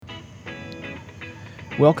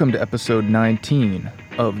Welcome to episode 19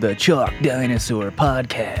 of the Chalk Dinosaur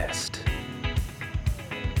Podcast.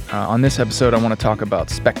 On this episode, I want to talk about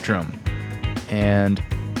Spectrum, and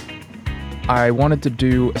I wanted to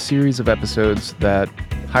do a series of episodes that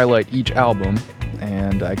highlight each album,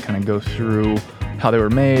 and I kind of go through how they were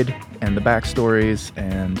made and the backstories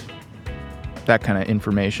and that kind of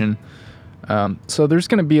information. So there's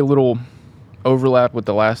going to be a little overlap with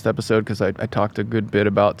the last episode because I talked a good bit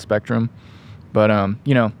about Spectrum. But,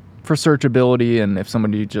 for searchability, and if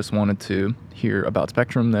somebody just wanted to hear about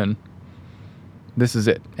Spectrum, then this is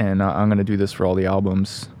it. And I'm going to do this for all the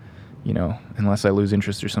albums, unless I lose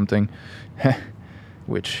interest or something,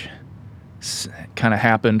 which kind of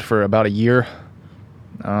happened for about a year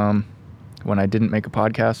when I didn't make a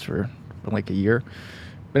podcast for like a year.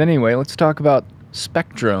 But anyway, let's talk about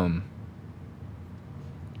Spectrum.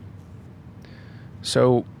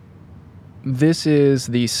 So this is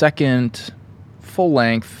the second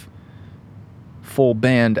full-length,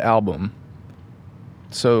 full-band album.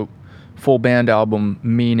 So full-band album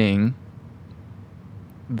meaning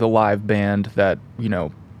the live band that,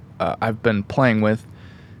 I've been playing with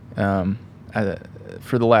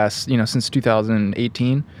for the last, since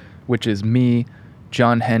 2018, which is me,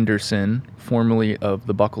 John Henderson, formerly of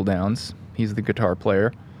the Buckle Downs. He's the guitar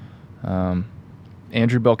player.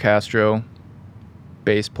 Andrew Belcastro,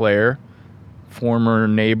 bass player, former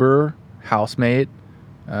neighbor, housemate,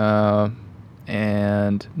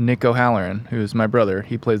 and Nick O'Halloran, who's my brother.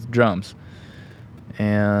 He plays the drums.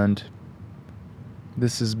 And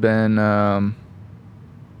this has been the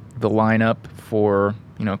lineup for,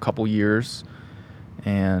 a couple years.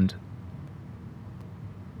 And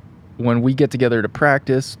when we get together to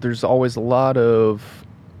practice, there's always a lot of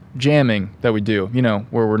jamming that we do,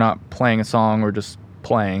 where we're not playing a song, we're just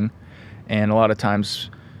playing. And a lot of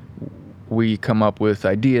times we come up with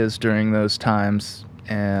ideas during those times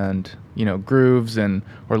and, grooves and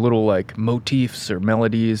or little like motifs or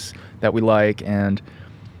melodies that we like. And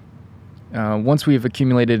once we've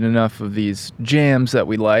accumulated enough of these jams that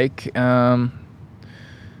we like,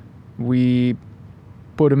 we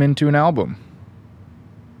put them into an album.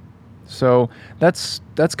 So that's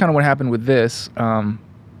kind of what happened with this.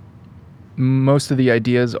 Most of the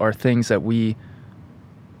ideas are things that we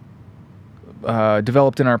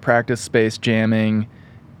developed in our practice space jamming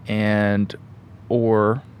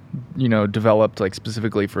or developed like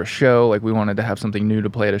specifically for a show. Like we wanted to have something new to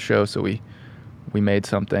play at a show, so we made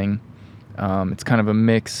something. It's kind of a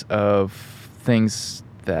mix of things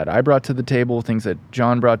that I brought to the table, things that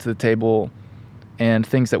John brought to the table, and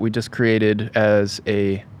things that we just created as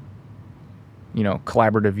a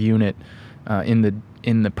collaborative unit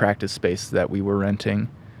in the practice space that we were renting.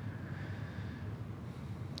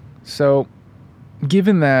 So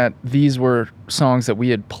given that these were songs that we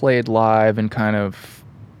had played live and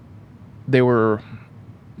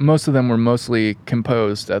most of them were mostly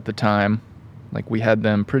composed at the time, like we had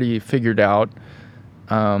them pretty figured out,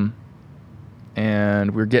 and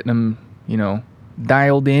we were getting them,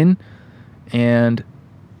 dialed in. And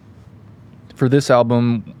for this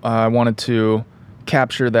album, I wanted to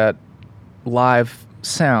capture that live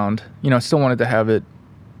sound. I still wanted to have it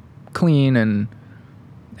clean and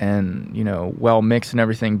well mixed and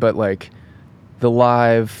everything, but like the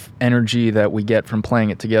live energy that we get from playing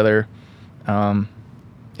it together,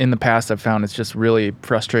 in the past I've found it's just really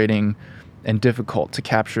frustrating and difficult to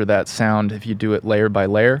capture that sound if you do it layer by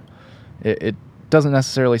layer. It doesn't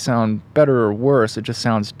necessarily sound better or worse, it just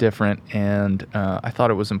sounds different, and I thought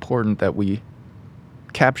it was important that we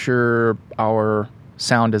capture our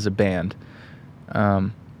sound as a band.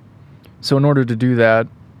 So in order to do that,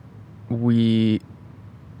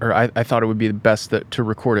 I thought it would be the best to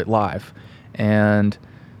record it live. And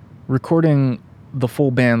recording the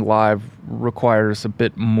full band live requires a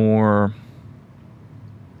bit more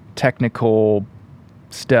technical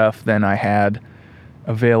stuff than I had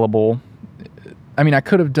available. I mean, I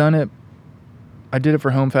could have done it. I did it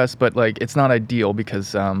for Home Fest, but like it's not ideal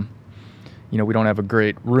because, we don't have a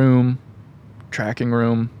great tracking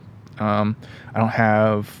room. I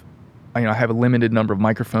have a limited number of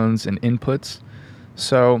microphones and inputs.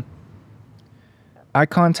 So I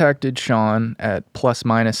contacted Sean at Plus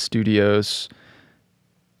Minus Studios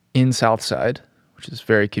in Southside, which is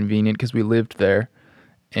very convenient because we lived there,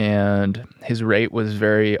 and his rate was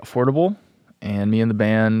very affordable, and me and the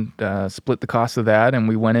band split the cost of that, and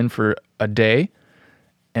we went in for a day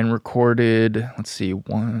and recorded,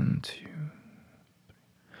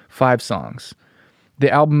 5 songs. The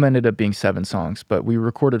album ended up being 7 songs, but we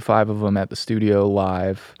recorded 5 of them at the studio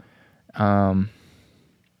live.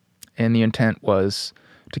 And the intent was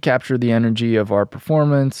to capture the energy of our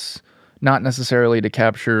performance, not necessarily to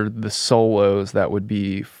capture the solos that would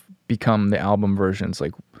become the album versions.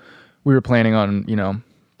 Like we were planning on,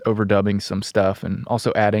 overdubbing some stuff and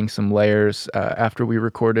also adding some layers after we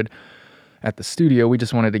recorded at the studio. We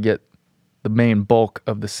just wanted to get the main bulk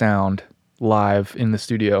of the sound live in the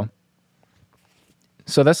studio.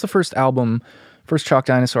 So that's the first Chalk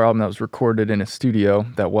Dinosaur album that was recorded in a studio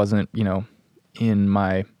that wasn't, in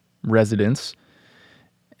my residence.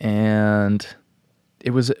 And it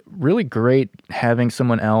was really great having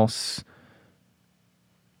someone else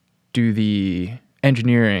do the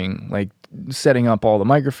engineering, like setting up all the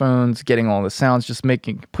microphones, getting all the sounds,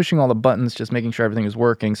 pushing all the buttons, just making sure everything was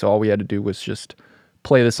working. So all we had to do was just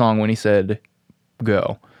play the song when he said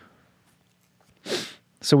go.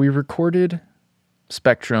 So we recorded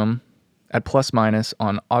Spectrum at Plus Minus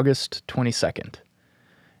on August 22nd.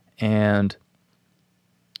 And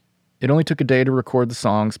it only took a day to record the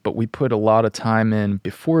songs, but we put a lot of time in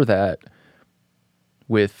before that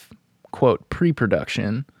with, quote,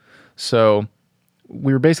 pre-production. So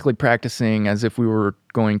we were basically practicing as if we were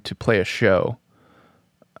going to play a show.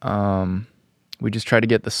 We just tried to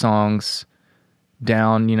get the songs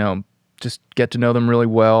down, just get to know them really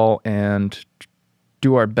well and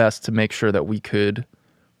do our best to make sure that we could,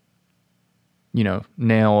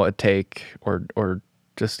 nail a take or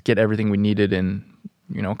just get everything we needed in,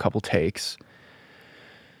 a couple takes.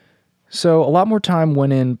 So a lot more time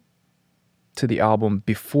went in to the album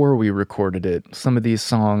before we recorded it. Some of these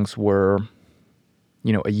songs were,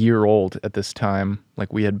 a year old at this time.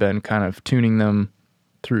 Like we had been kind of tuning them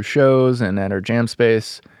through shows and at our jam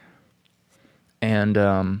space. And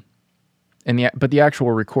but the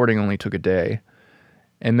actual recording only took a day.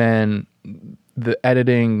 And then the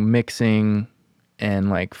editing, mixing, and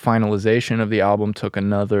like finalization of the album took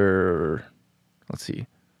another,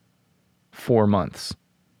 4 months.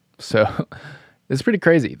 So it's pretty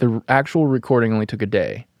crazy. The actual recording only took a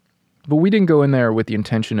day. But we didn't go in there with the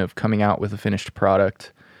intention of coming out with a finished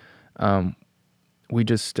product. We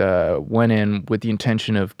just went in with the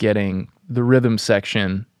intention of getting the rhythm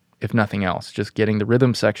section, if nothing else, just getting the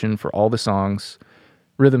rhythm section for all the songs.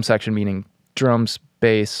 Rhythm section meaning drums,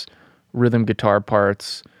 bass, rhythm guitar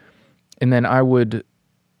parts. And then I would,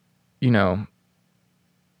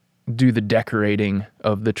 do the decorating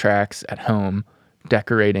of the tracks at home.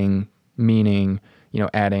 Decorating meaning,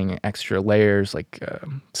 adding extra layers like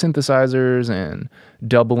synthesizers and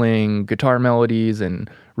doubling guitar melodies and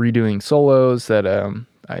redoing solos that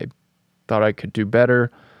I thought I could do better.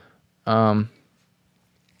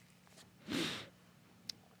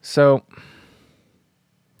 So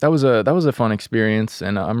that was a fun experience,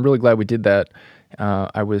 and I'm really glad we did that.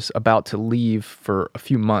 I was about to leave for a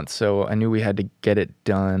few months, so I knew we had to get it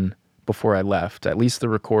done before I left, at least the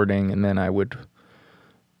recording, and then I would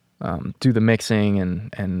do the mixing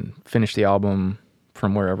and finish the album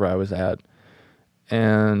from wherever I was at.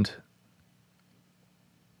 And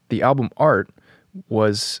the album art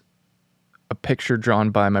was a picture drawn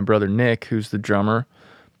by my brother Nick, who's the drummer.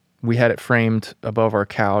 We had it framed above our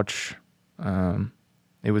couch.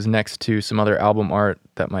 It was next to some other album art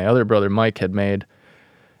that my other brother Mike had made.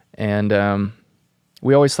 And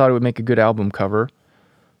we always thought it would make a good album cover.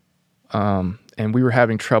 And we were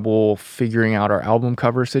having trouble figuring out our album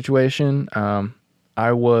cover situation.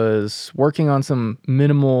 I was working on some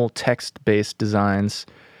minimal text-based designs,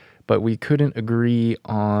 but we couldn't agree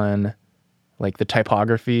on like the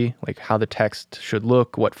typography, like how the text should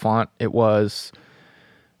look, what font it was.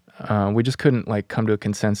 We just couldn't like come to a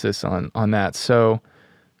consensus on that. So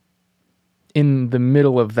in the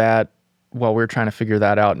middle of that, while we were trying to figure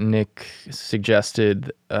that out, Nick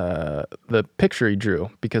suggested the picture he drew,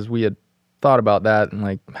 because we had thought about that and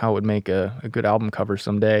like how it would make a good album cover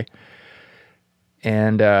someday.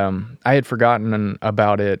 And I had forgotten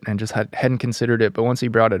about it and just hadn't considered it. But once he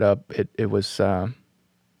brought it up, it was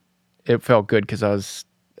it felt good, because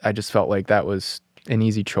I just felt like that was an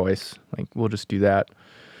easy choice. Like, we'll just do that.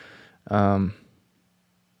 And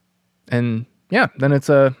yeah, then it's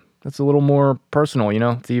a little more personal,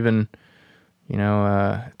 It's even,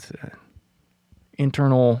 it's an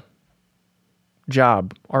internal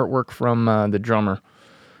job, artwork from the drummer.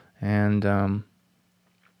 And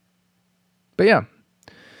but yeah.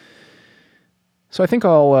 So I think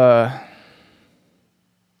I'm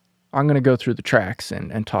going to go through the tracks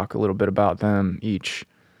and talk a little bit about them each.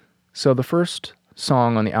 So the first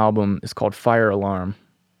song on the album is called Fire Alarm.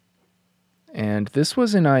 And this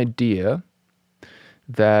was an idea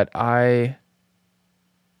that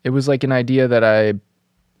it was like an idea that I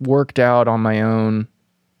worked out on my own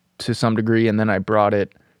to some degree, and then I brought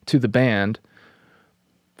it to the band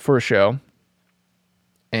for a show,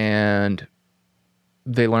 and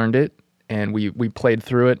they learned it, and we played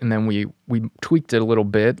through it, and then we tweaked it a little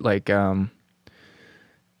bit. Like I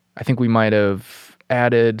think we might have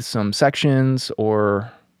added some sections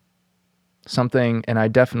or something, and I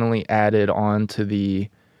definitely added on to the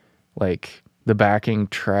backing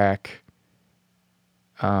track.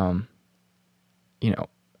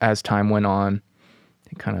 As time went on,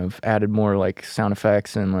 it kind of added more like sound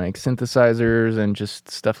effects and like synthesizers and just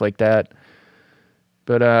stuff like that.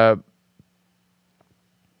 But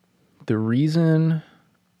the reason,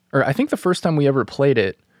 or I think the first time we ever played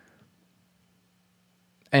it,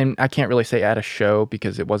 and I can't really say at a show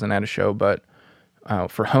because it wasn't at a show, but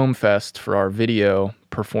for Home Fest, for our video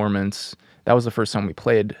performance, that was the first time we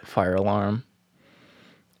played Fire Alarm.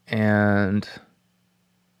 And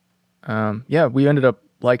we ended up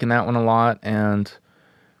liking that one a lot, and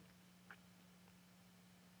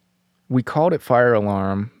we called it Fire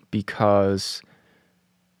Alarm because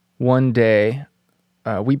one day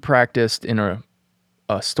we practiced in a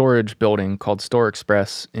storage building called Store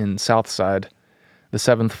Express in Southside. The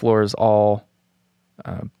 7th floor is all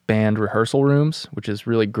band rehearsal rooms, which is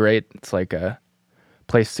really great. It's like a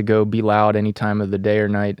place to go be loud any time of the day or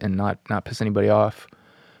night and not piss anybody off.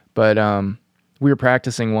 But we were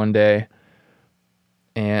practicing one day,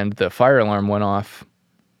 and the fire alarm went off,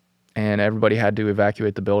 and everybody had to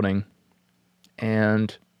evacuate the building.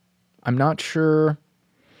 And I'm not sure.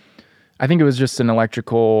 I think it was just an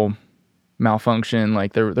electrical malfunction.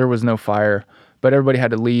 Like there was no fire, but everybody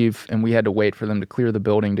had to leave, and we had to wait for them to clear the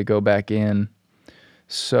building to go back in.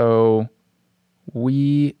 So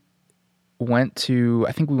we went to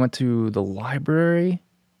the library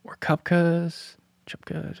or Kupka's.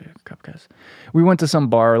 We went to some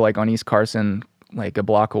bar like on East Carson, like a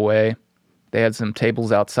block away. They had some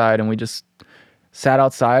tables outside, and we just sat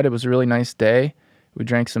outside. It was a really nice day. We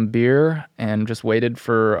drank some beer and just waited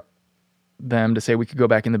for them to say we could go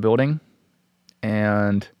back in the building.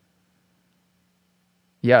 And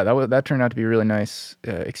yeah, that turned out to be a really nice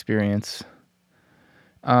experience.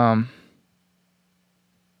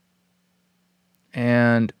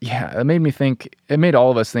 And yeah, it made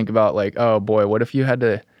all of us think about like, oh boy, what if you had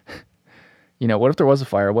to, what if there was a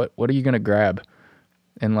fire? What are you going to grab?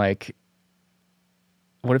 And like,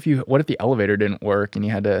 what if the elevator didn't work and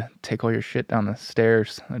you had to take all your shit down the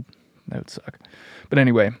stairs? That would suck. But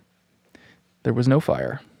anyway, there was no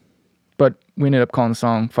fire, but we ended up calling the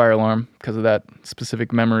song Fire Alarm because of that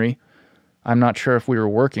specific memory. I'm not sure if we were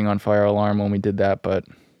working on Fire Alarm when we did that, but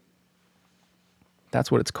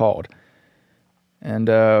that's what it's called. And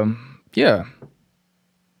yeah,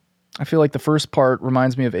 I feel like the first part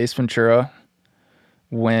reminds me of Ace Ventura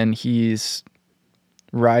when he's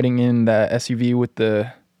riding in the SUV with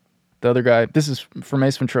the other guy. This is from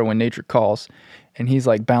Ace Ventura: When Nature Calls, and he's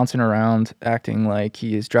like bouncing around, acting like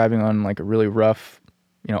he is driving on like a really rough,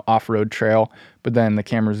 off-road trail. But then the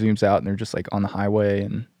camera zooms out, and they're just like on the highway,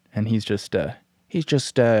 and he's just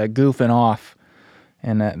goofing off,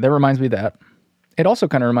 and that reminds me of that. It also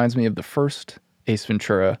kind of reminds me of the first Ace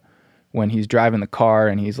Ventura when he's driving the car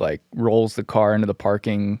and he's like rolls the car into the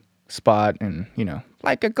parking spot and,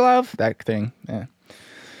 like a glove, that thing. Yeah.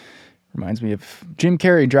 Reminds me of Jim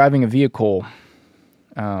Carrey driving a vehicle.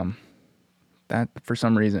 That for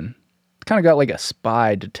some reason kind of got like a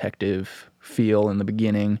spy detective feel in the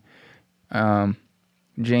beginning.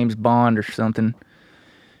 James Bond or something.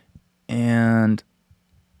 And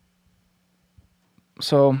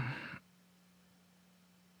so,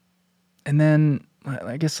 and then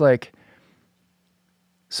I guess like,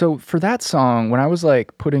 so for that song, when I was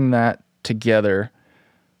like putting that together,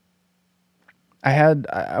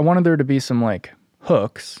 I wanted there to be some like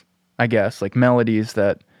hooks, I guess, like melodies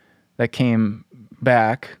that came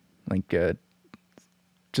back, like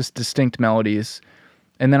just distinct melodies.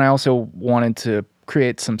 And then I also wanted to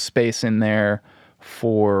create some space in there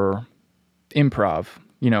for improv,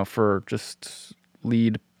 for just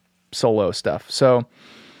lead solo stuff. So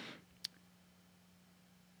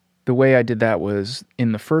the way I did that was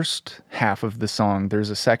in the first half of the song, there's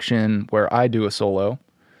a section where I do a solo,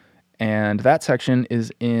 and that section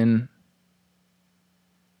is in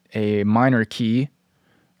a minor key,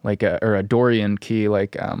 or a Dorian key.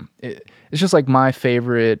 Like it's just like my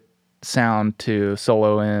favorite sound to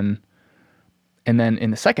solo in. And then in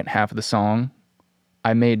the second half of the song,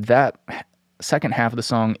 I made that second half of the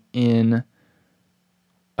song in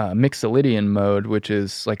Mixolydian mode, which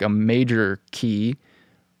is like a major key.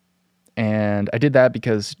 And I did that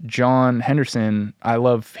because John Henderson, I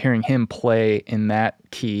love hearing him play in that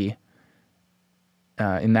key,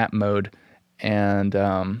 in that mode. And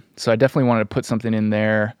so I definitely wanted to put something in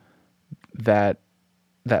there that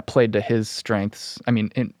played to his strengths. I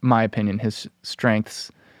mean, in my opinion, his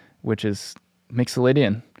strengths. which is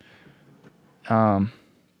Mixolydian.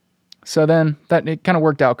 So then that it kind of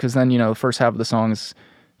worked out because then, the first half of the song is,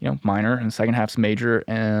 minor and the second half's major,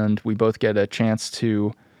 and we both get a chance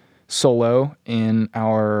to solo in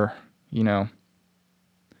our, in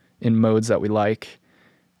modes that we like,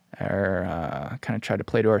 or kind of try to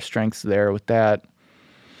play to our strengths there with that.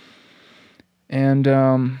 And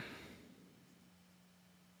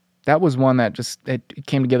that was one that just, it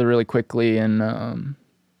came together really quickly, and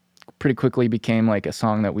pretty quickly became like a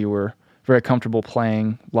song that we were very comfortable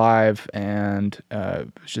playing live, and it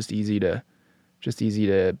was just easy to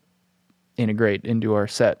integrate into our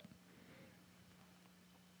set.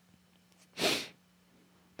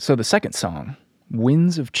 So the second song,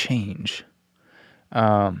 Winds of Change,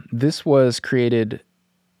 this was created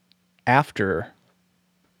after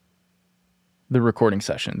the recording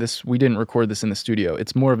session. We didn't record this in the studio.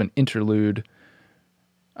 It's more of an interlude.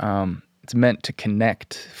 It's meant to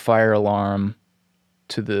connect Fire Alarm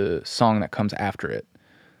to the song that comes after it.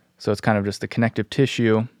 So it's kind of just the connective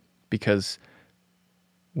tissue, because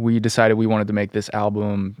we decided we wanted to make this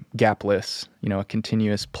album gapless, a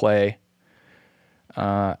continuous play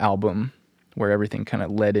album where everything kind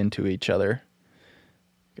of led into each other.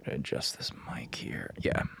 Gotta adjust this mic here.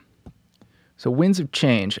 Yeah. So Winds of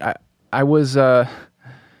Change. I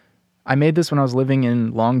made this when I was living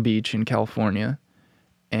in Long Beach in California,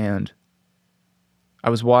 and I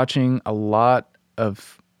was watching a lot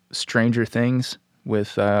of Stranger Things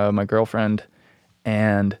with my girlfriend,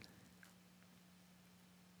 and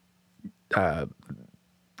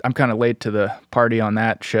I'm kind of late to the party on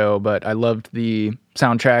that show, but I loved the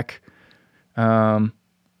soundtrack, and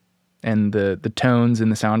the tones in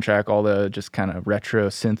the soundtrack, all the just kind of retro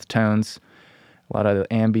synth tones, a lot of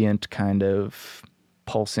ambient kind of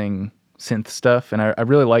pulsing synth stuff, and I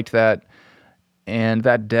really liked that, and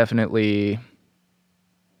that definitely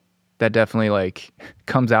like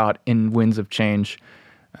comes out in Winds of Change.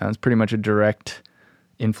 It's pretty much a direct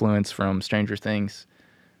influence from Stranger Things.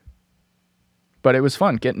 But it was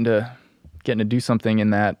fun getting to do something in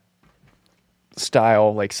that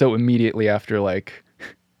style, like so immediately after like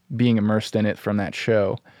being immersed in it from that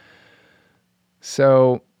show.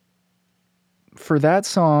 So for that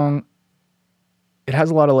song, it has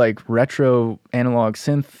a lot of like retro analog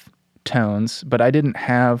synth tones, but I didn't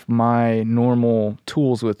have my normal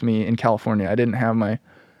tools with me in California. I didn't have my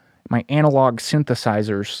analog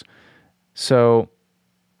synthesizers. So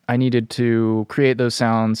I needed to create those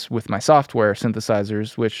sounds with my software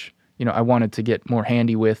synthesizers, which, I wanted to get more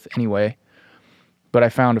handy with anyway. But I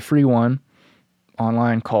found a free one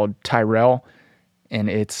online called Tyrell, and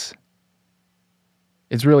it's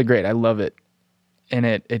really great. I love it. And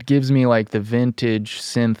it gives me like the vintage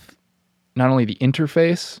synth, not only the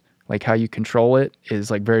interface, like how you control it is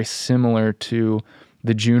like very similar to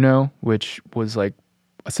the Juno, which was like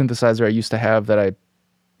a synthesizer I used to have that I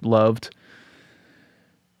loved.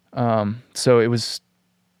 So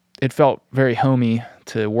it felt very homey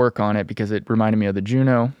to work on it because it reminded me of the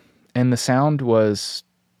Juno, and the sound was,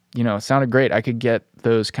 it sounded great. I could get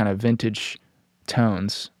those kind of vintage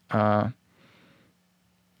tones,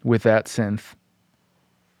 with that synth.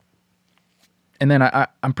 And then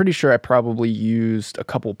I'm pretty sure I probably used a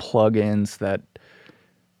couple plugins that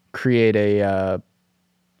create a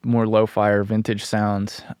more lo-fi or vintage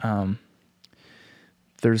sound.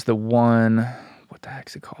 There's the one, what the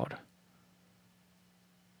heck's it called?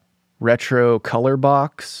 Retro Color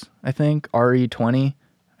Box, I think, RE20,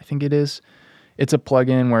 I think it is. It's a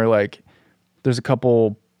plugin where like there's a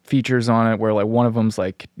couple features on it where like one of them's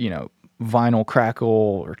like, vinyl crackle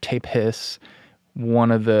or tape hiss. One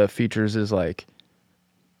of the features is like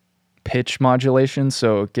pitch modulation,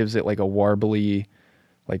 so it gives it like a warbly,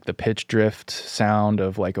 like the pitch drift sound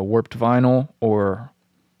of like a warped vinyl, or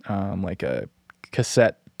like a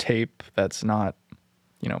cassette tape that's not,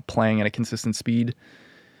 playing at a consistent speed.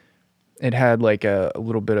 It had like a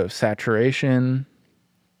little bit of saturation,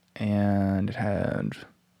 and it had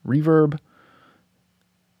reverb,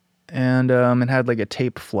 and it had like a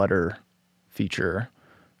tape flutter feature,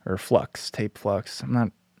 or tape flux.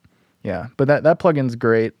 But that plugin's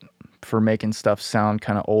great for making stuff sound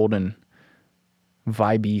kind of old and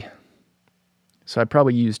vibey. So I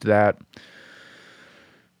probably used that.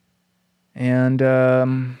 And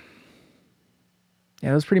that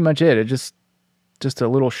was pretty much it. It just a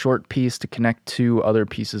little short piece to connect to other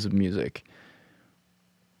pieces of music.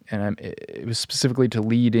 And it was specifically to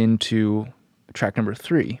lead into track number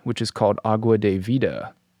 3, which is called Agua de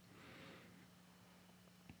Vida.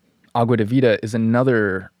 Agua de Vida is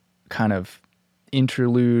another kind of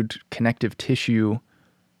interlude, connective tissue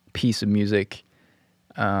piece of music.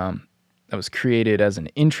 that was created as an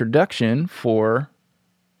introduction for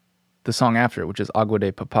the song after it, which is Agua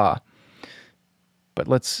de Papa. But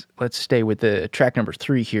let's stay with the track number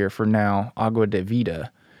 3 here for now, Agua de Vida.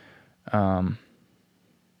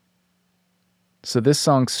 So this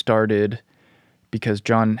song started because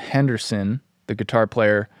John Henderson, the guitar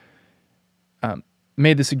player,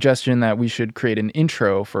 made the suggestion that we should create an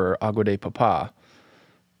intro for Agua de Papa,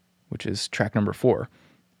 which is track number 4.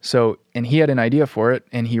 So, and he had an idea for it,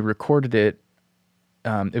 and he recorded it.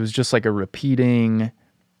 It was just like a repeating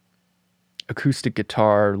acoustic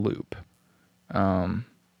guitar loop. It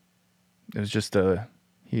was just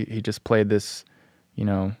he just played this,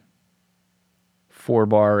 4-bar,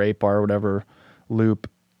 8-bar, whatever loop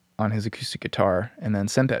on his acoustic guitar, and then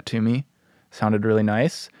sent that to me. Sounded really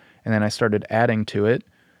nice. And then I started adding to it,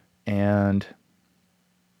 and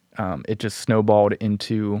it just snowballed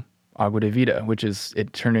into Agua de Vida,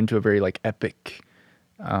 it turned into a very like epic,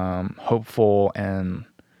 hopeful, and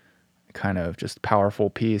kind of just powerful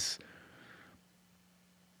piece.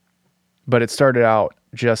 But it started out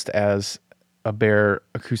just as a bare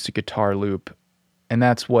acoustic guitar loop, and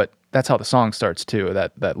that's how the song starts too.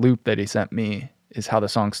 That loop that he sent me is how the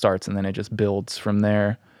song starts, and then it just builds from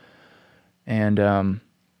there. And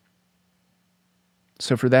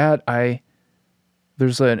so for that,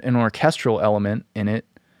 there's an orchestral element in it,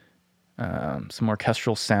 some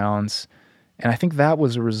orchestral sounds, and I think that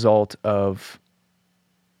was a result of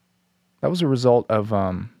the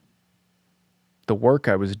work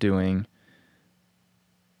I was doing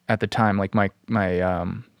at the time, like my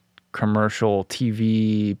commercial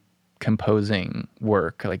TV composing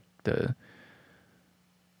work, like the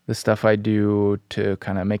stuff I do to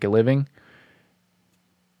kind of make a living.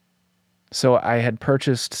 So I had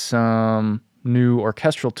purchased some new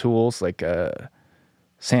orchestral tools, like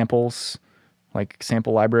samples, like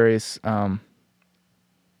sample libraries. I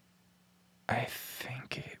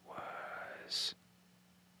think it was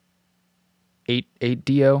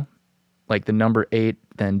 8Dio, like the number 8,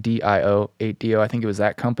 then DIO, 8Dio. I think it was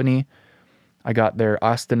that company. I got their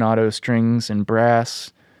ostinato strings and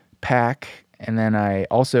brass pack, and then I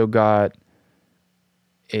also got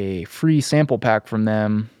a free sample pack from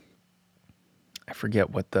them. I forget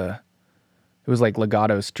it was like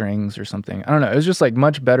legato strings or something. I don't know. It was just like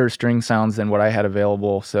much better string sounds than what I had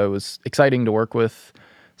available. So it was exciting to work with.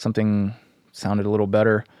 Something sounded a little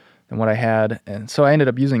better than what I had. And so I ended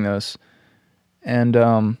up using those. And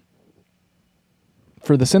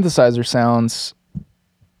for the synthesizer sounds,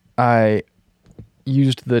 I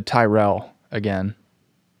used the Tyrell again.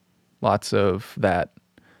 Lots of that.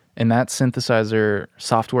 And that software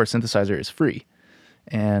synthesizer is free.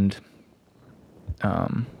 And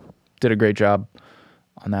did a great job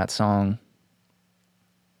on that song.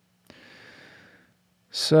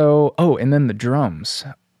 So, and then the drums.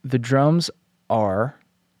 The drums are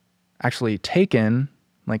actually taken,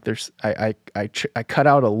 like I cut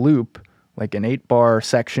out a loop, like an 8-bar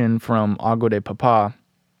section from Agua de Papa,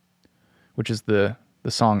 which is the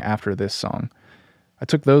song after this song. I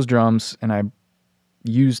took those drums and I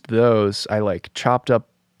used those. I like chopped up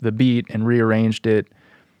the beat and rearranged it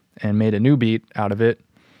and made a new beat out of it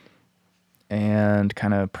and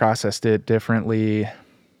kind of processed it differently.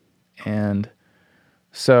 And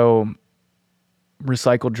so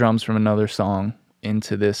recycled drums from another song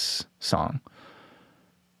into this song.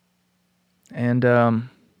 And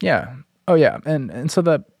yeah. Oh yeah. And so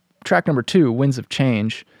the track number 2, Winds of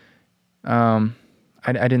Change, I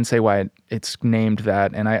didn't say why it's named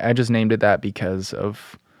that, and I just named it that because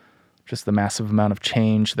of just the massive amount of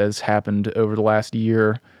change that has happened over the last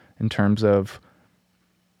year in terms of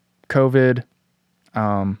COVID.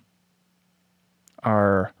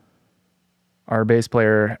 Our bass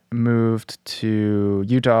player moved to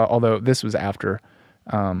Utah, although this was after.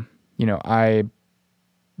 I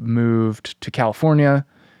moved to California,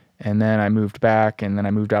 and then I moved back, and then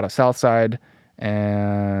I moved out of Southside,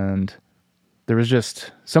 and there was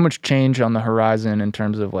just so much change on the horizon in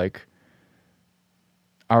terms of like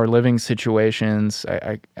our living situations.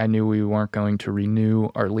 I knew we weren't going to renew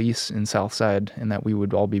our lease in Southside and that we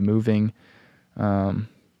would all be moving. After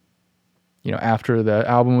the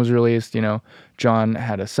album was released, John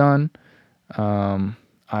had a son.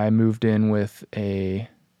 I moved in with a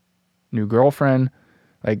new girlfriend.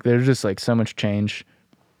 Like there's just like so much change.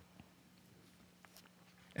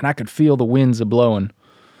 And I could feel the winds a-blowing.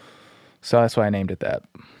 So that's why I named it that.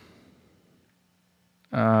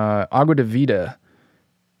 Agua de Vida.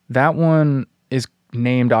 That one is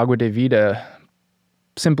named Agua de Vida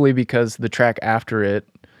simply because the track after it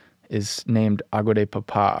is named Agua de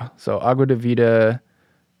Papa. So Agua de Vida,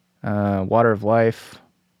 Water of Life,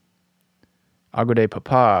 Agua de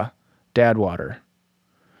Papa. Dad water.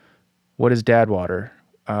 What is dad water?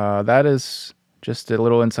 That is just a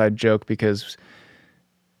little inside joke because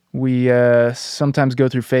we sometimes go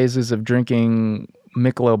through phases of drinking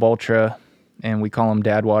Michelob Ultra, and we call them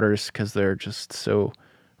dad waters because they're just so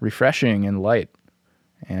refreshing and light.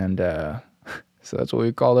 And so that's what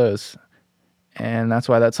we call those. And that's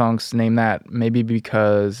why that song's named that. Maybe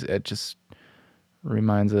because it just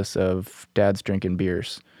reminds us of dads drinking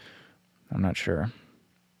beers. I'm not sure.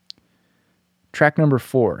 Track number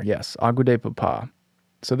 4, yes, Agua de Papa.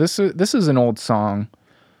 So this is an old song.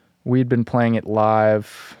 We'd been playing it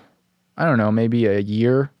live, I don't know, maybe a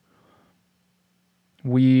year.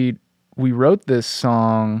 We wrote this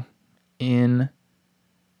song it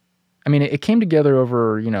came together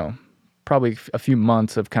over, probably a few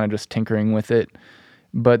months of kind of just tinkering with it.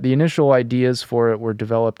 But the initial ideas for it were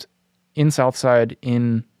developed in Southside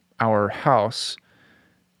in our house,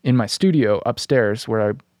 in my studio upstairs,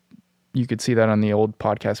 where you could see that on the old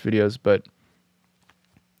podcast videos. But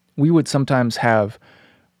we would sometimes have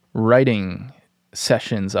writing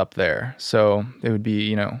sessions up there. So it would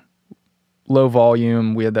be, low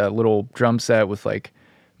volume. We had that little drum set with like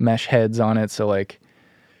mesh heads on it. So like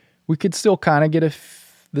we could still kind of get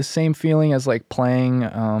the same feeling as like playing,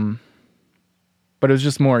 but it was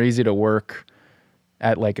just more easy to work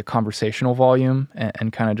at like a conversational volume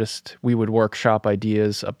and kind of just, we would workshop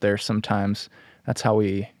ideas up there sometimes. That's how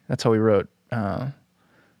we wrote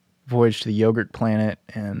Voyage to the Yogurt Planet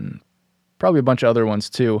and probably a bunch of other ones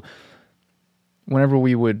too. Whenever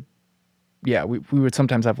we would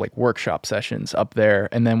sometimes have like workshop sessions up there.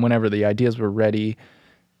 And then whenever the ideas were ready,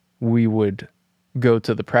 we would go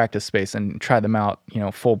to the practice space and try them out,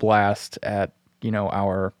 full blast at,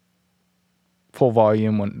 our full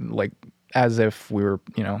volume when like, as if we were,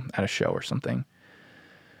 at a show or something.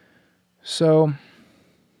 So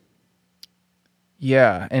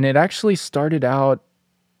yeah. And it actually started out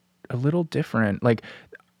a little different. Like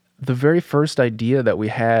the very first idea that we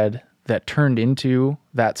had that turned into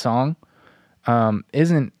that song,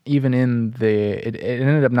 isn't even in it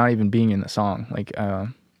ended up not even being in the song. Like,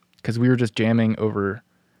 cause we were just jamming over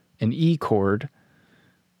an E chord,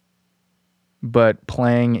 but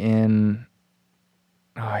playing in,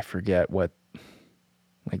 I forget what,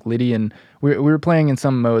 like Lydian, we were playing in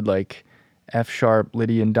some mode like F sharp,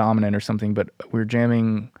 Lydian dominant or something, but we were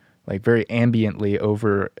jamming like very ambiently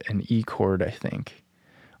over an E chord, I think.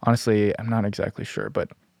 Honestly, I'm not exactly sure,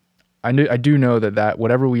 but I do know that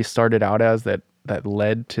whatever we started out as that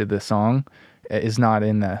led to the song is not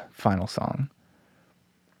in the final song.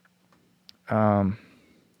 Yeah,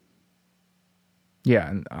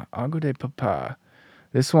 and Agua de Papa.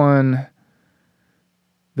 This one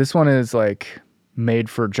is like made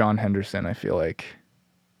for John Henderson, I feel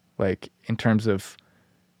like in terms of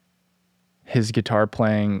his guitar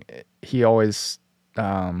playing, he always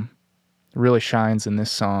really shines in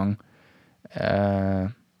this song.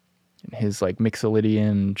 His like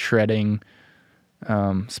Mixolydian shredding,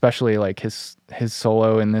 especially like his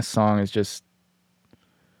solo in this song is just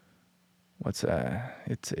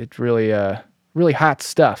it's really really hot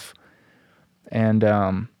stuff. And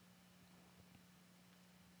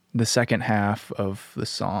the second half of the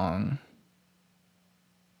song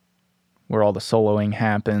where all the soloing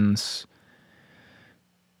happens,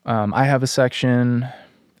 I have a section.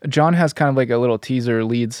 John has kind of like a little teaser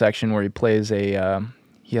lead section where he plays he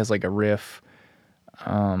has like a riff,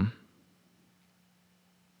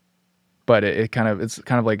 but it's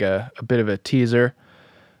kind of like a bit of a teaser,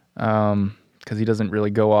 because he doesn't really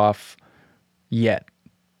go off yet.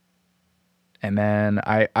 And then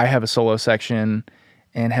I have a solo section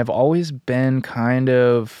and have always been kind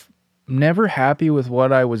of never happy with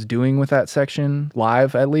what I was doing with that section,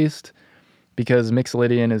 live at least, because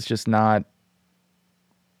Mixolydian is just not,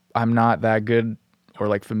 I'm not that good or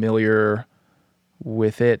like familiar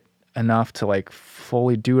with it enough to like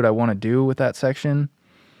fully do what I want to do with that section.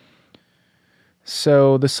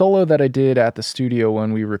 So the solo that I did at the studio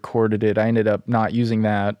when we recorded it, I ended up not using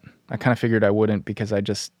that. I kind of figured I wouldn't because I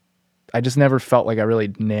just never felt like I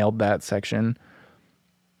really nailed that section.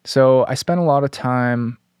 So I spent a lot of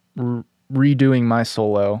time redoing my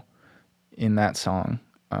solo in that song.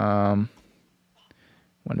 When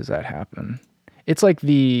does that happen? It's like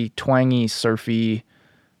the twangy, surfy,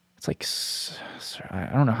 it's like, I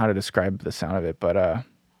don't know how to describe the sound of it, but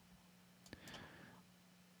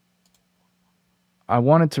I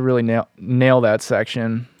wanted to really nail that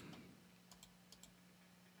section.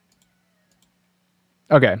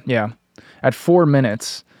 Okay, yeah. At 4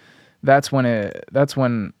 minutes, that's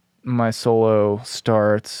when my solo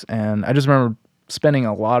starts, and I just remember spending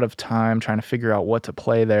a lot of time trying to figure out what to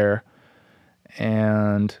play there.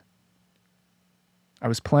 And I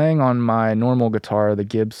was playing on my normal guitar, the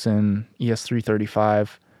Gibson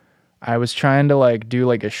ES335. I was trying to like do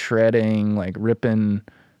like a shredding, like ripping,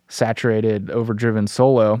 saturated, overdriven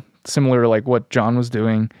solo, similar to like what John was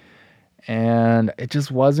doing, and it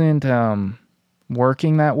just wasn't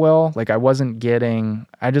working that well. Like I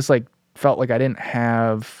just like felt like I didn't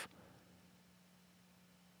have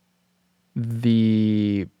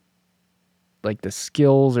the like the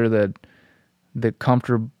skills or the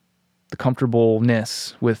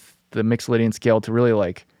comfortableness with the Mixolydian scale to really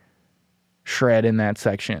like shred in that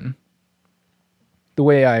section the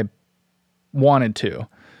way I wanted to.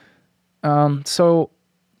 So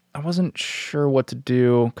I wasn't sure what to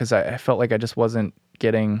do because I felt like I just wasn't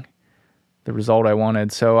getting the result I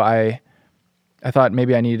wanted. So I thought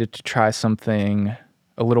maybe I needed to try something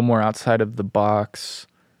a little more outside of the box,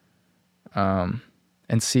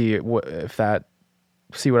 and see what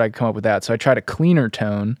I could come up with that. So I tried a cleaner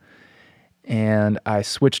tone, and I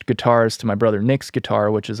switched guitars to my brother Nick's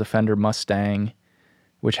guitar, which is a Fender Mustang,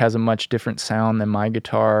 which has a much different sound than my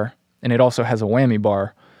guitar, and it also has a whammy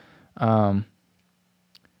bar.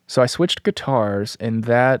 So I switched guitars, and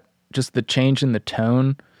that just the change in the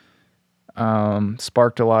tone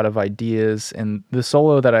sparked a lot of ideas. And the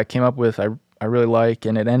solo that I came up with, I really like,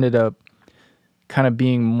 and it ended up kind of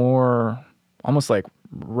being more almost like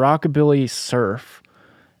rockabilly surf,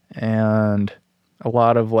 and a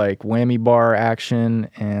lot of like whammy bar action.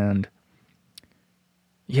 And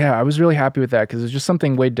yeah, I was really happy with that because it was just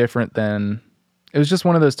something way different than, it was just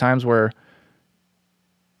one of those times where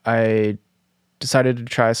I decided to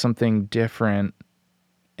try something different,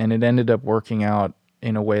 and it ended up working out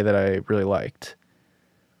in a way that I really liked.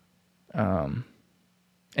 And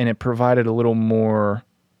it provided a little more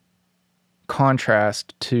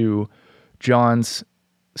contrast to John's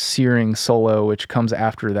searing solo, which comes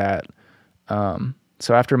after that.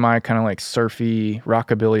 So after my kind of like surfy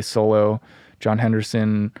rockabilly solo, John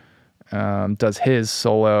Henderson does his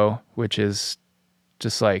solo, which is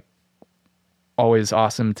just like always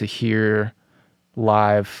awesome to hear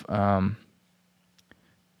live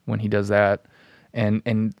when he does that.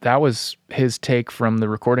 And that was his take from the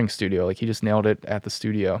recording studio. Like he just nailed it at the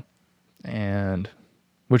studio, and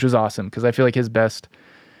which was awesome because I feel like his best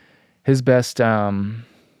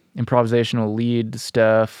improvisational lead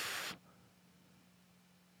stuff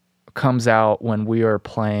comes out when we are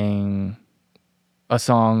playing a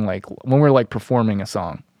song, like when we're like performing a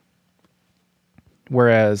song.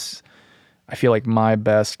 Whereas I feel like my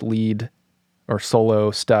best lead or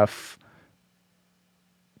solo stuff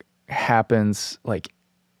happens like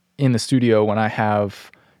in the studio when I have,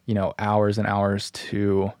 hours and hours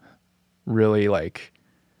to really like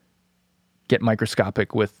get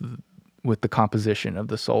microscopic with the composition of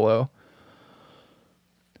the solo.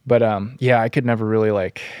 But yeah, I could never really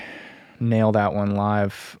like nail that one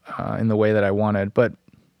live in the way that I wanted. But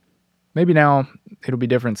maybe now it'll be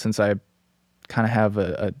different since I kind of have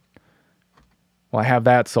I have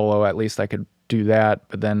that solo. At least I could do that,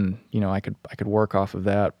 but then I could work off of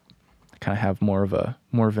that. I kind of have more of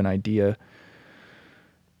an idea.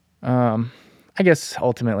 I guess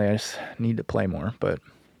ultimately I just need to play more, but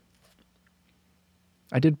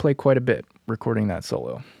I did play quite a bit recording that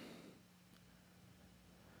solo.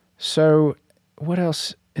 So what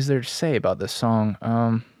else is there to say about this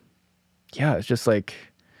song? Yeah, it's just like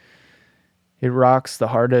it rocks the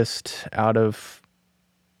hardest out of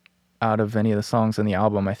any of the songs on the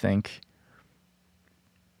album, I think.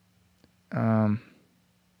 Yeah,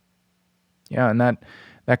 and that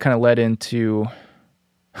kind of led into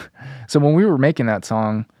so when we were making that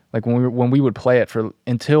song, like when we would play it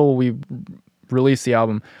until we released the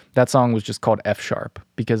album, that song was just called F sharp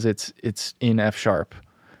because it's in F sharp,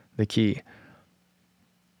 the key.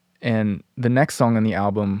 And the next song on the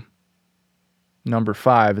album, number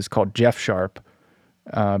 5, is called Jeff Sharp,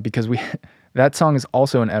 because that song is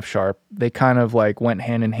also in F sharp. They kind of like went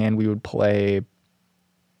hand in hand. We would play,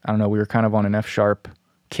 I don't know, we were kind of on an F sharp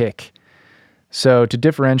kick. So to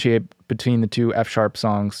differentiate between the two F sharp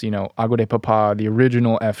songs, Agua de Papa, the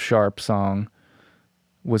original F sharp song,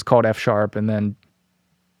 was called F sharp, and then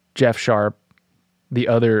Jeff Sharp, the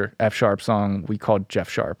other F sharp song, we called Jeff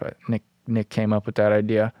Sharp. Nick came up with that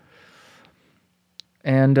idea.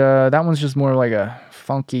 And that one's just more like a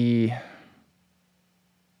funky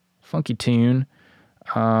tune,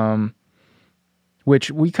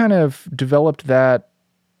 which we kind of developed that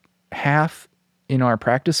half in our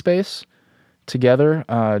practice space together,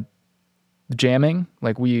 jamming.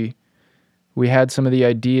 Like we had some of the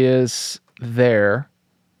ideas there,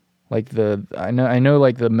 like I know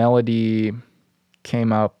like the melody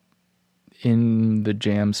came up in the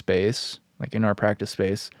jam space, like in our practice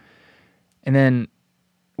space, and then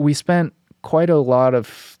we spent quite a lot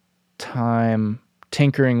of time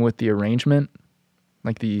tinkering with the arrangement,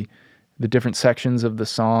 like the different sections of the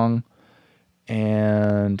song,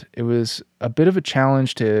 and it was a bit of a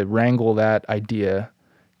challenge to wrangle that idea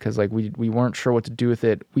because like we weren't sure what to do with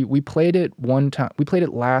it. We played it one time. We played it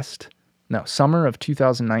summer of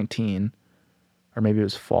 2019, or maybe it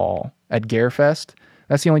was fall at Garefest.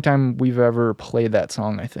 That's the only time we've ever played that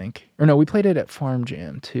song, I think. Or no, we played it at Farm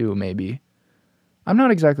Jam too, maybe. I'm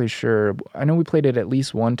not exactly sure. I know we played it at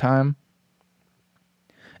least one time.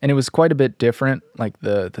 And it was quite a bit different, like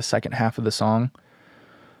the second half of the song.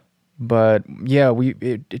 But yeah,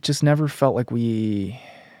 it just never felt like we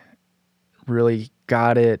really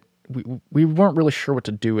got it. We weren't really sure what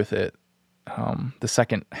to do with it, the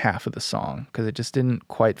second half of the song, because it just didn't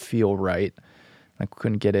quite feel right. Like we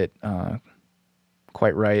couldn't get it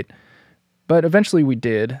quite right. But eventually we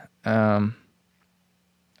did, and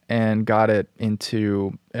got it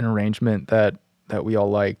into an arrangement that we all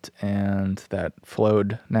liked and that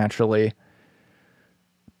flowed naturally.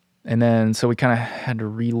 And then so we kind of had to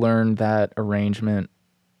relearn that arrangement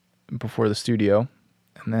before the studio.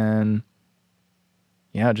 And then,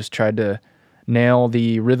 yeah, just tried to nail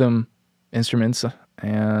the rhythm instruments.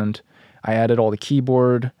 And I added all the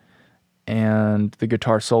keyboard and the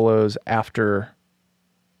guitar solos after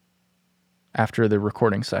the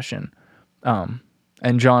recording session.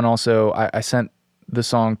 And John also, I sent the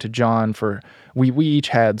song to John for, we each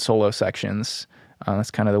had solo sections.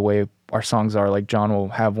 That's kind of the way our songs are. Like John will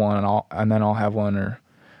have one and then I'll have one,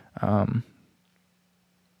 or,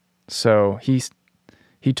 so he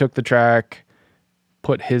took the track,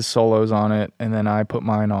 put his solos on it, and then I put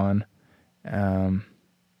mine on.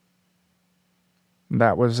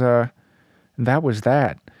 That was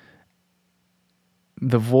that.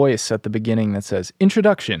 The voice at the beginning that says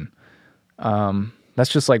introduction. That's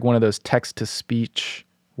just like one of those text-to-speech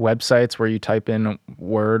websites where you type in a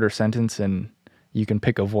word or sentence and you can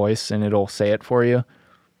pick a voice and it'll say it for you.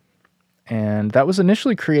 And that was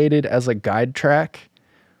initially created as a guide track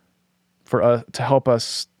for to help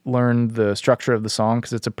us learn the structure of the song,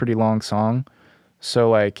 because it's a pretty long song. So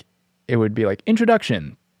like it would be like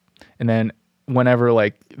introduction, and then whenever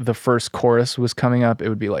like the first chorus was coming up, it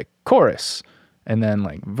would be like chorus, and then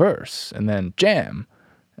like verse, and then jam.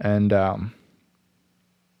 And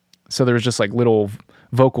so there was just like little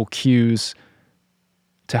vocal cues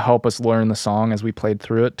to help us learn the song as we played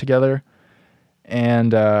through it together.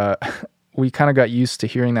 And we kind of got used to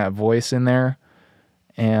hearing that voice in there.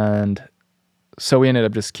 And so we ended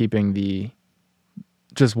up just keeping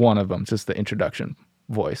just one of them, just the introduction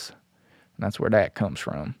voice. And that's where that comes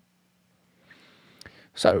from.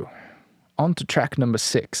 So on to track number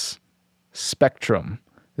 6, Spectrum.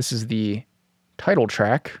 This is the title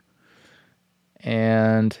track.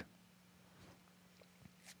 And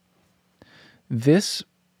this,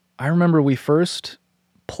 I remember we first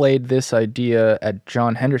played this idea at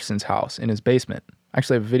John Henderson's house in his basement. I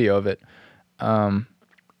actually have a video of it.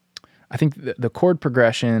 I think the chord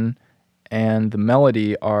progression and the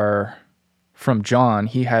melody are from John.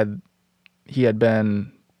 He had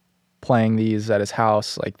been playing these at his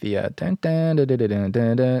house, like the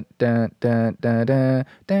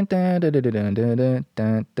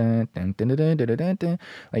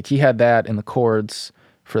like he had that in the chords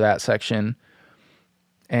for that section,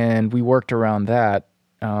 and we worked around that.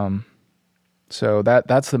 So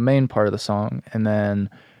that's the main part of the song, and then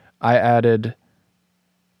I added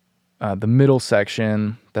the middle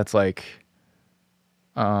section that's like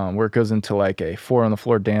where it goes into like a 4 on the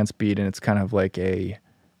floor dance beat, and it's kind of like a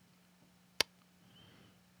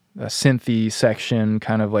synthy section,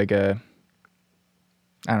 kind of like I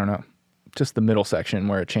don't know, just the middle section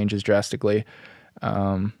where it changes drastically.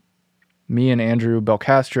 Me and Andrew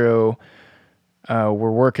Belcastro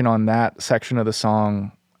were working on that section of the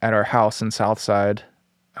song at our house in Southside.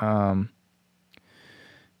 And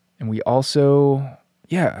we also,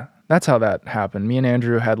 that's how that happened. Me and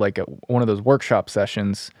Andrew had like one of those workshop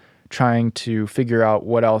sessions trying to figure out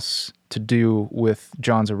what else to do with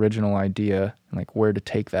John's original idea and like where to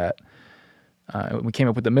take that. We came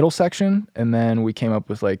up with the middle section, and then we came up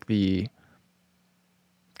with like the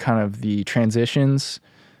kind of the transitions.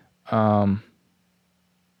 And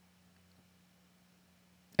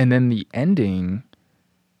then the ending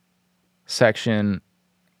section,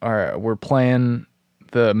 we're playing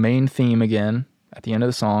the main theme again at the end of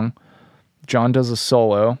the song. John does a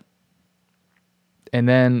solo, and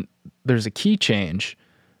then there's a key change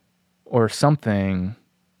or something.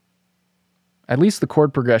 At least the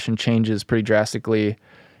chord progression changes pretty drastically,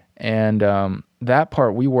 and that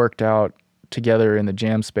part we worked out together in the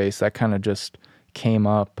jam space. That kind of just came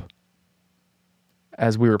up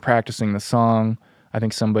as we were practicing the song, I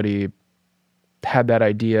think somebody had that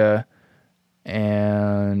idea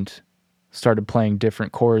and started playing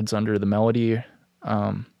different chords under the melody.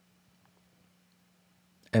 And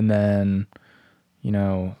then,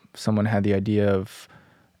 someone had the idea of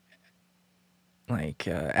like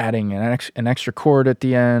adding an extra chord at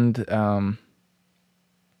the end.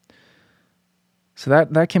 So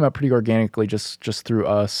that came up pretty organically just through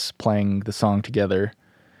us playing the song together.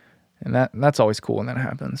 And that's always cool when that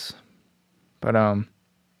happens. But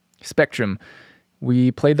Spectrum, we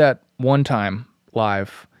played that one time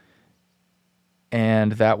live,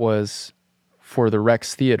 and that was for the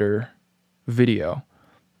Rex Theater video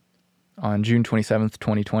on June 27th,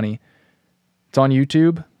 2020. It's on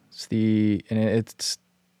YouTube. It's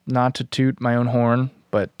not to toot my own horn,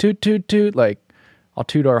 but toot, toot, toot, like I'll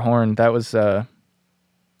toot our horn. That was,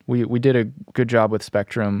 we did a good job with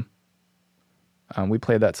Spectrum. We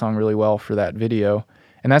played that song really well for that video,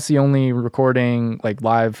 and that's the only recording, like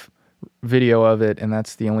live video of it, and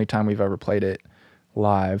that's the only time we've ever played it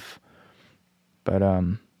live. But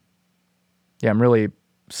yeah, I'm really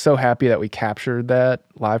so happy that we captured that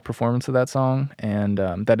live performance of that song, and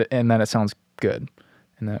that it sounds good,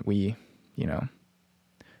 and that we've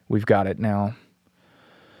got it now.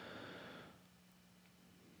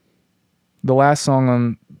 The last song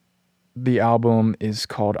on the album is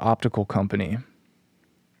called Optical Company.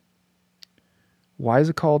 Why is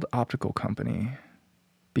it called Optical Company?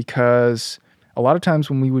 Because a lot of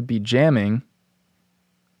times when we would be jamming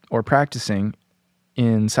or practicing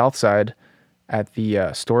in Southside at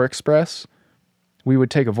the Store Express, we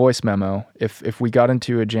would take a voice memo if we got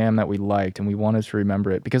into a jam that we liked and we wanted to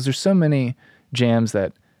remember it, because there's so many jams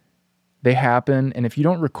that they happen, and if you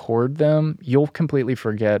don't record them, you'll completely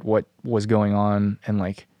forget what was going on, and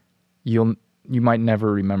like you might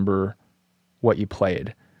never remember what you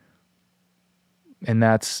played. And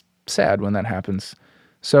that's sad when that happens.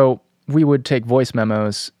 So we would take voice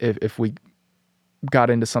memos if we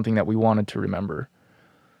got into something that we wanted to remember.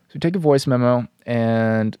 So take a voice memo,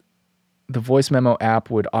 and the voice memo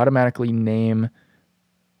app would automatically name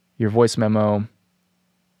your voice memo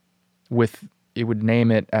it would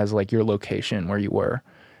name it as like your location where you were.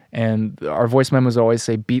 And our voice memos always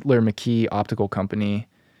say Beatler McKee Optical Company,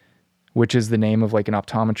 which is the name of like an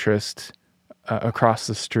optometrist across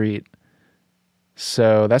the street.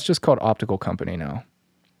 So that's just called Optical Company now.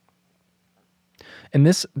 And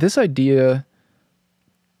this idea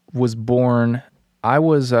was born. I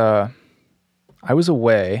was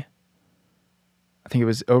away. I think it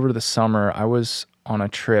was over the summer. I was on a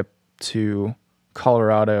trip to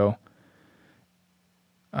Colorado.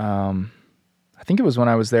 I think it was when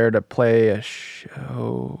I was there to play a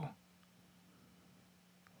show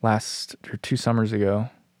 2 summers ago.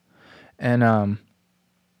 And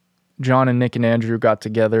John and Nick and Andrew got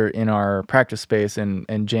together in our practice space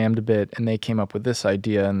and jammed a bit, and they came up with this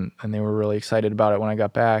idea, and they were really excited about it when I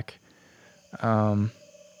got back.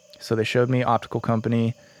 So they showed me Optical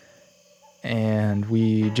Company, and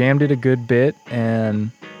we jammed it a good bit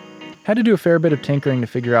and had to do a fair bit of tinkering to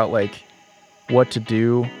figure out like what to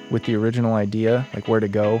do with the original idea, like where to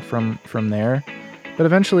go from there. But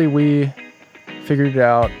eventually we figured it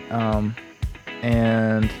out,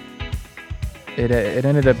 and it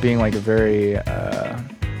ended up being like a very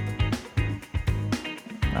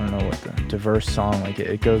diverse song. Like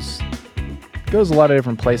it goes a lot of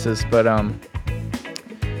different places, but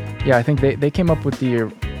yeah, I think they came up with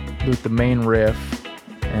the main riff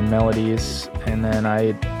and melodies, and then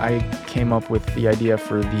I came up with the idea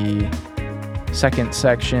for the second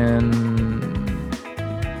section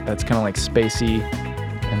that's kind of like spacey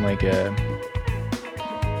and like a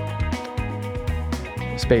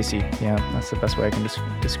spacey. Yeah, that's the best way I can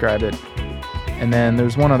describe it. And then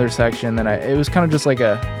there's one other section that it was kind of just like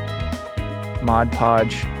a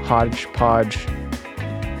hodgepodge,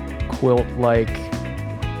 quilt-like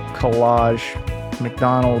collage,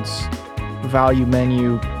 McDonald's value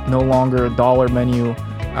menu, no longer a dollar menu.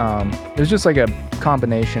 It was just like a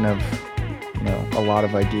combination of, a lot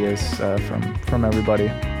of ideas from everybody.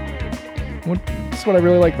 That's what I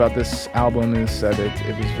really like about this album, is that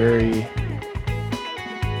it was very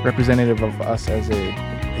representative of us as a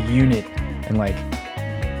unit. And like,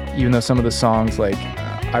 even though some of the songs like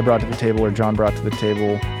I brought to the table or John brought to the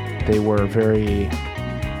table,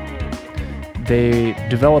 they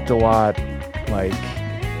developed a lot, like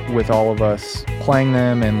with all of us playing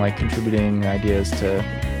them and like contributing ideas to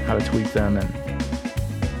how to tweak them and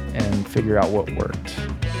figure out what worked.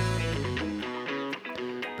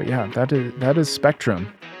 But yeah, that is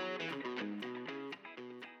Spectrum.